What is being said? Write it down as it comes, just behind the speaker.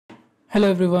Hello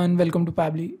everyone, welcome to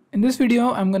Pabbly. In this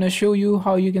video, I'm going to show you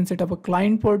how you can set up a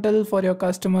client portal for your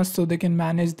customers so they can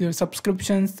manage their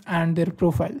subscriptions and their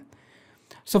profile.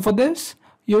 So for this,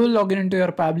 you will log in into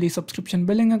your Pabbly subscription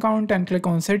billing account and click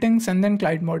on settings and then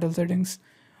client portal settings.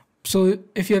 So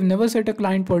if you have never set a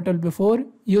client portal before,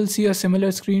 you'll see a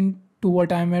similar screen to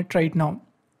what I'm at right now.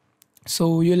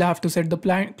 So you'll have to set the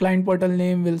client portal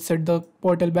name, we'll set the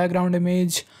portal background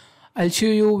image. I'll show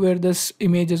you where this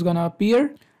image is gonna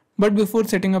appear. But before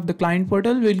setting up the client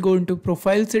portal, we'll go into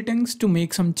profile settings to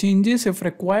make some changes if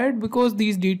required, because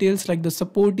these details like the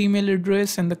support email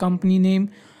address and the company name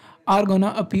are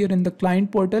gonna appear in the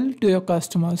client portal to your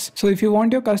customers. So if you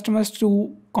want your customers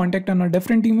to contact on a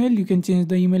different email, you can change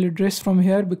the email address from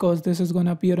here because this is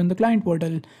gonna appear in the client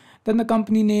portal. Then the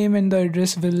company name and the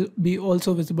address will be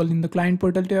also visible in the client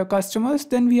portal to your customers.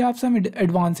 Then we have some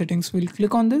advanced settings. We'll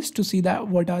click on this to see that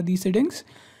what are these settings.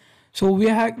 So we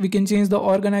can change the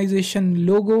organization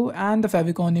logo and the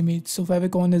favicon image. So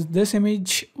favicon is this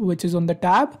image which is on the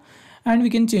tab, and we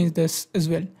can change this as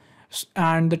well.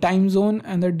 And the time zone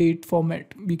and the date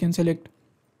format we can select.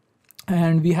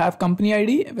 And we have company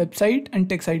ID, website and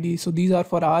text ID. So these are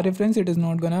for our reference. It is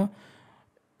not gonna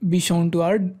be shown to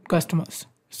our customers.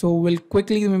 So we'll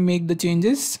quickly make the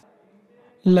changes.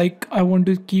 Like I want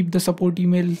to keep the support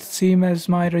email same as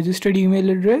my registered email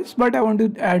address, but I want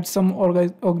to add some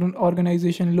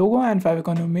organization logo and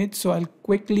favicon image. So I'll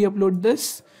quickly upload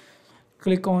this,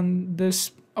 click on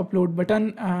this upload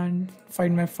button and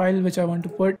find my file which I want to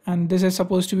put, and this is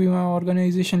supposed to be my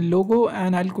organization logo,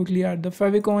 and I'll quickly add the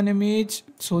favicon image.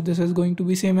 So this is going to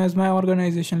be same as my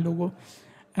organization logo,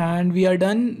 and we are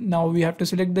done. Now we have to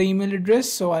select the email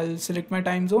address. So I'll select my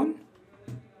time zone.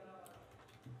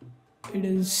 It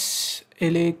is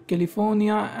LA,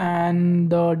 California, and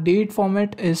the date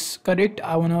format is correct.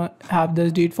 I want to have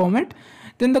this date format.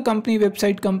 Then the company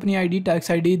website, company ID, tax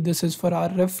ID, this is for our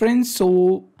reference.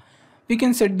 So we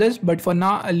can set this, but for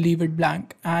now I'll leave it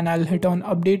blank and I'll hit on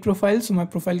update profile so my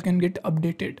profile can get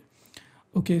updated.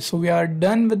 Okay, so we are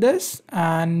done with this,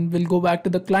 and we'll go back to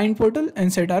the client portal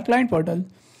and set our client portal.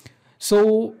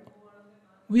 So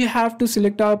we have to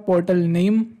select our portal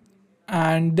name,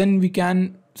 and then we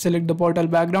can select the portal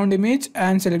background image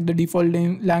and select the default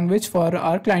name language for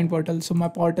our client portal. So my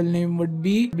portal name would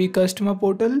be customer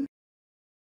portal.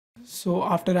 So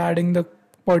after adding the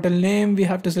portal name, we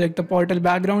have to select the portal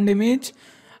background image.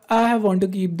 I want to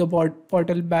keep the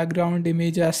portal background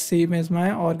image as same as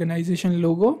my organization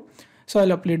logo. So I'll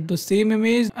upload the same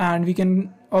image, and we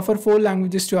can offer 4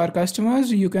 languages to our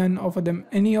customers. You can offer them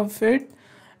any of it.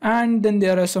 And then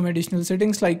there are some additional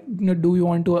settings like, do you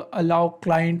want to allow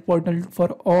client portal for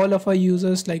all of our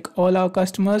users, like all our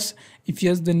customers? If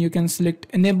yes, then you can select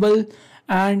enable.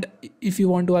 And if you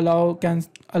want to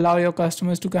allow your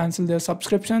customers to cancel their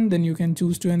subscription, then you can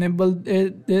choose to enable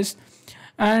this.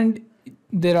 And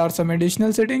there are some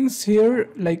additional settings here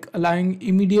like allowing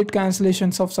immediate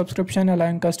cancellations of subscription,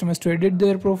 allowing customers to edit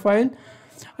their profile,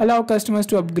 allow customers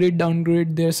to upgrade,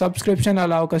 downgrade their subscription,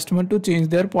 allow customer to change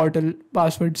their portal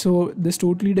password. So this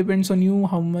totally depends on you,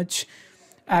 how much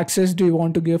access do you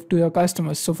want to give to your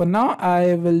customers. So for now,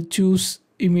 I will choose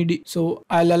immediate. So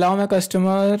I'll allow my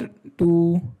customer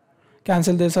to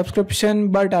cancel their subscription,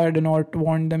 but I do not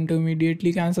want them to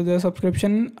immediately cancel their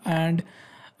subscription, and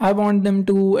I want them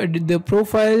to edit their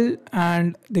profile,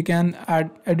 and they can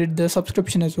edit their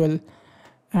subscription as well.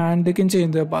 And they can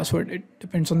change their password. It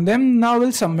depends on them. Now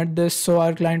we'll submit this so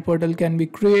our client portal can be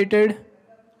created.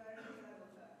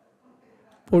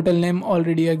 Portal name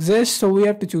already exists, so we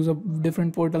have to choose a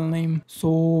different portal name.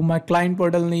 So my client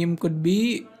portal name could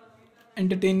be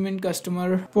entertainment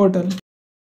customer portal.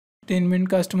 Entertainment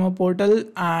customer portal.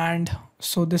 And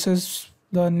so this is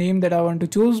the name that I want to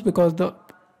choose because the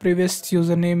previous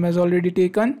username is already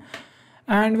taken,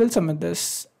 and we'll submit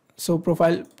this. So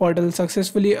profile portal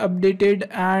successfully updated,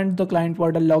 and the client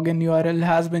portal login URL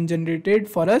has been generated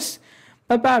for us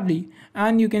by Pabbly.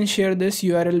 And you can share this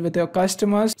URL with your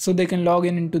customers so they can log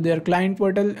in into their client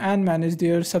portal and manage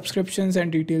their subscriptions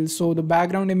and details. So the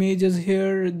background image is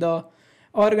here, the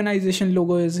organization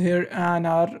logo is here, and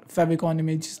our favicon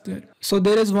image is there. So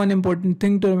there is one important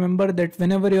thing to remember, that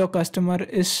whenever your customer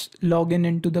is logging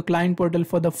into the client portal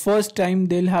for the first time,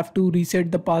 they'll have to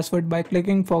reset the password by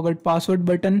clicking forgot password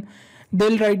button.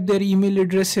 They'll write their email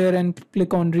address here and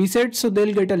click on reset. So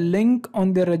they'll get a link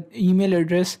on their email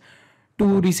address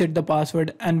to reset the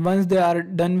password, and once they are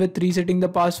done with resetting the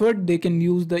password, they can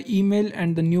use the email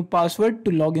and the new password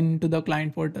to log into the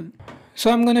client portal. So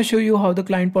I'm going to show you how the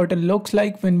client portal looks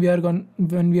like when we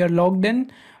are logged in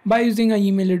by using an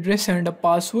email address and a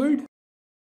password.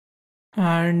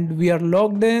 and we are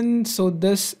logged in. So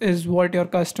this is what your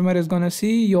customer is gonna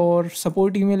see: your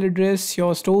support email address,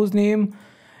 your store's name,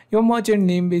 your merchant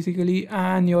name basically,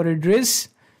 and your address.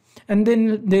 And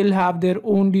then they'll have their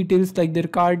own details like their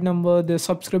card number, their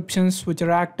subscriptions which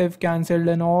are active, cancelled,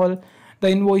 and all the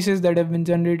invoices that have been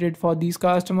generated for these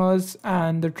customers,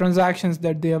 and the transactions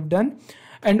that they have done.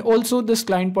 And also this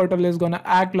client portal is going to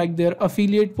act like their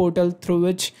affiliate portal through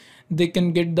which they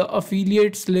can get the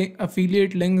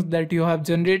affiliate links that you have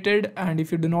generated. And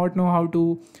if you do not know how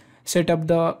to set up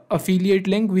the affiliate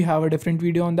link, we have a different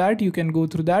video on that. You can go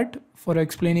through that for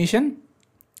explanation.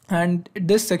 And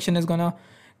this section is gonna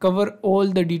cover all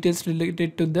the details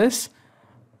related to this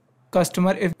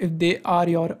customer. If they are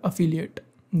your affiliate,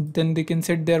 then they can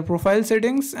set their profile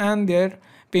settings and their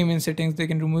payment settings. They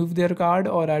can remove their card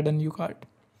or add a new card.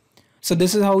 So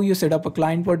this is how you set up a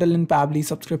client portal in Pabbly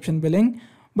subscription billing.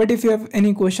 But if you have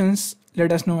any questions,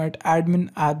 let us know at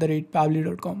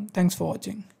admin@pabbly.com. Thanks for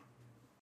watching.